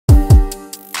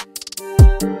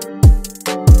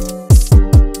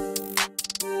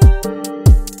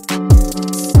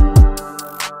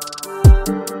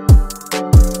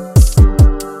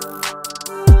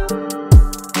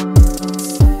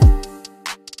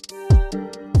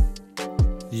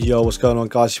Yo, what's going on,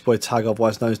 guys? Your boy Tag,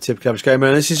 otherwise known as Typical Average Gamer,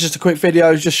 and this is just a quick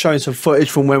video just showing some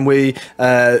footage from when we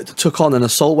took on an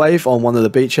assault wave on one of the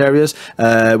beach areas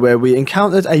where we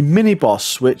encountered a mini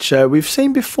boss, which we've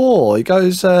seen before. He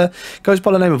goes by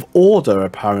the name of Orda,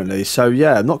 apparently. So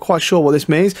yeah, I'm not quite sure what this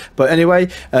means, but anyway,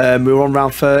 we were on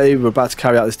round 30. We were about to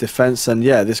carry out this defense, and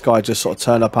yeah, this guy just sort of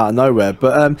turned up out of nowhere.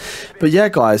 But yeah,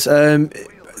 guys.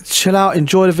 Chill out,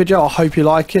 enjoy the video. I hope you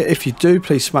like it. If you do,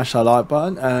 please smash that like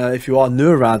button. If you are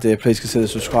new around here, please consider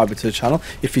subscribing to the channel.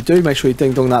 If you do, make sure you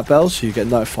ding dong that bell so you get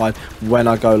notified when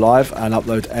I go live and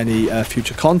upload any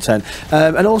future content.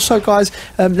 And also, guys,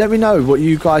 let me know what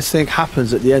you guys think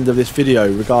happens at the end of this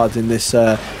video regarding this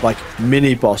like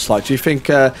mini boss. Like, do you think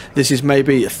this is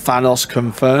maybe Thanos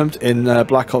confirmed in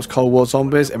Black Ops Cold War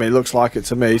Zombies? I mean, it looks like it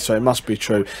to me, so it must be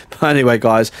true. But anyway,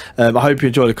 guys, I hope you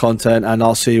enjoy the content, and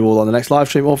I'll see you all on the next live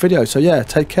stream or video. So yeah,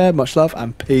 take care, much love,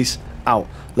 and peace out.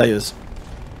 Laters.